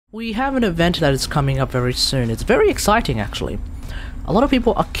We have an event that is coming up very soon. It's very exciting actually. A lot of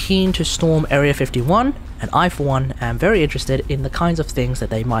people are keen to storm Area 51, and I for one am very interested in the kinds of things that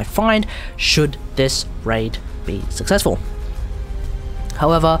they might find should this raid be successful.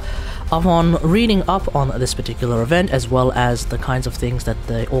 However, upon reading up on this particular event as well as the kinds of things that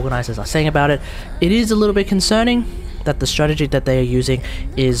the organizers are saying about it, it is a little bit concerning that the strategy that they are using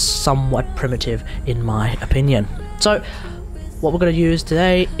is somewhat primitive in my opinion. So what we're going to use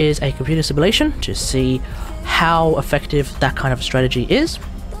today is a computer simulation to see how effective that kind of strategy is,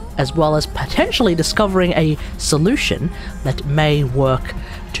 as well as potentially discovering a solution that may work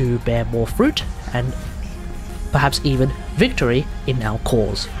to bear more fruit and perhaps even victory in our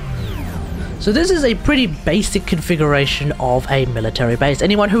cause. So this is a pretty basic configuration of a military base.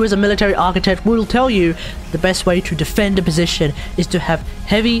 Anyone who is a military architect will tell you the best way to defend a position is to have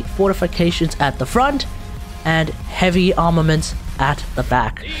heavy fortifications at the front and heavy armaments at the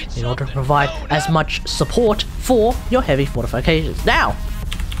back in order to provide as much support for your heavy fortifications. Now,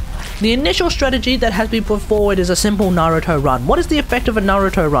 the initial strategy that has been put forward is a simple Naruto Run. What is the effect of a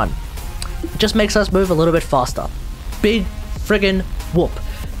Naruto Run? It just makes us move a little bit faster. Big friggin' whoop.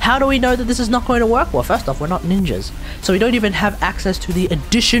 How do we know that this is not going to work? Well, first off, we're not ninjas, so we don't even have access to the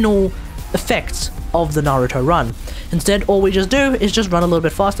additional effects of the Naruto Run. Instead, all we just do is just run a little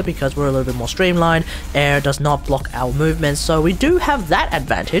bit faster because we're a little bit more streamlined. Air does not block our movements, so we do have that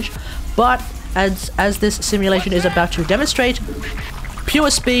advantage. But as this simulation is about to demonstrate, pure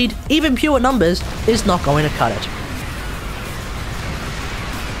speed, even pure numbers, is not going to cut it.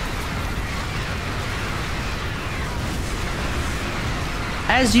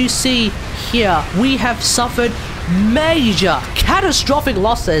 As you see here, we have suffered major, catastrophic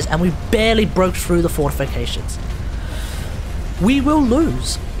losses and we barely broke through the fortifications. We will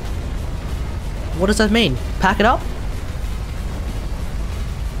lose. What does that mean? Pack it up?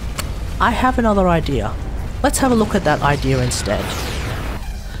 I have another idea. Let's have a look at that idea instead.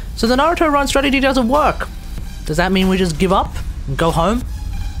 So the Naruto Run strategy doesn't work. Does that mean we just give up and go home?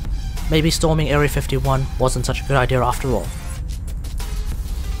 Maybe storming Area 51 wasn't such a good idea after all.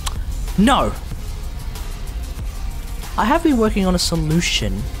 No! I have been working on a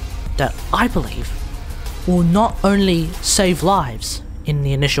solution that I believe will not only save lives in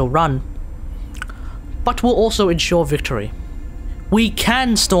the initial run, but will also ensure victory. We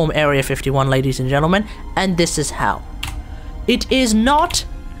can storm Area 51, ladies and gentlemen, and this is how. It is not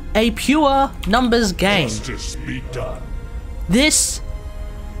a pure numbers game. Justice be done. This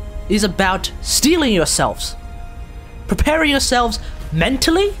is about steeling yourselves, preparing yourselves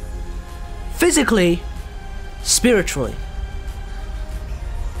mentally, physically, spiritually.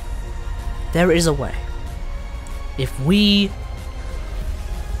 There is a way. If we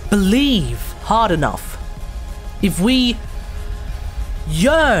believe hard enough, if we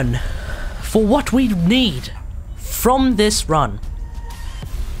yearn for what we need from this run,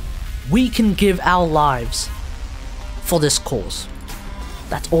 we can give our lives for this cause.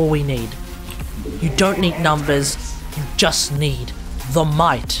 That's all we need. You don't need numbers, you just need the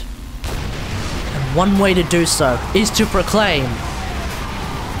might. And one way to do so is to proclaim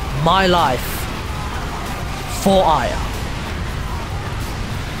my life for Aiur.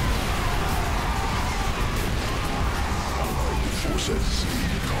 Forces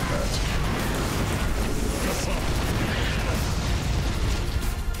in combat.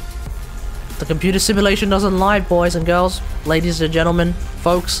 The computer simulation doesn't lie, boys and girls, ladies and gentlemen,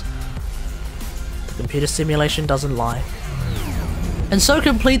 folks. The computer simulation doesn't lie. And so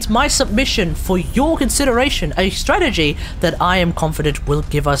completes my submission for your consideration, a strategy that I am confident will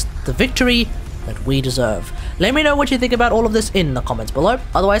give us the victory that we deserve. Let me know what you think about all of this in the comments below.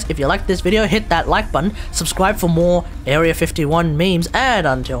 Otherwise, if you liked this video, hit that like button, subscribe for more Area 51 memes, and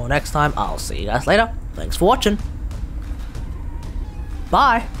until next time, I'll see you guys later. Thanks for watching.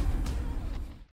 Bye!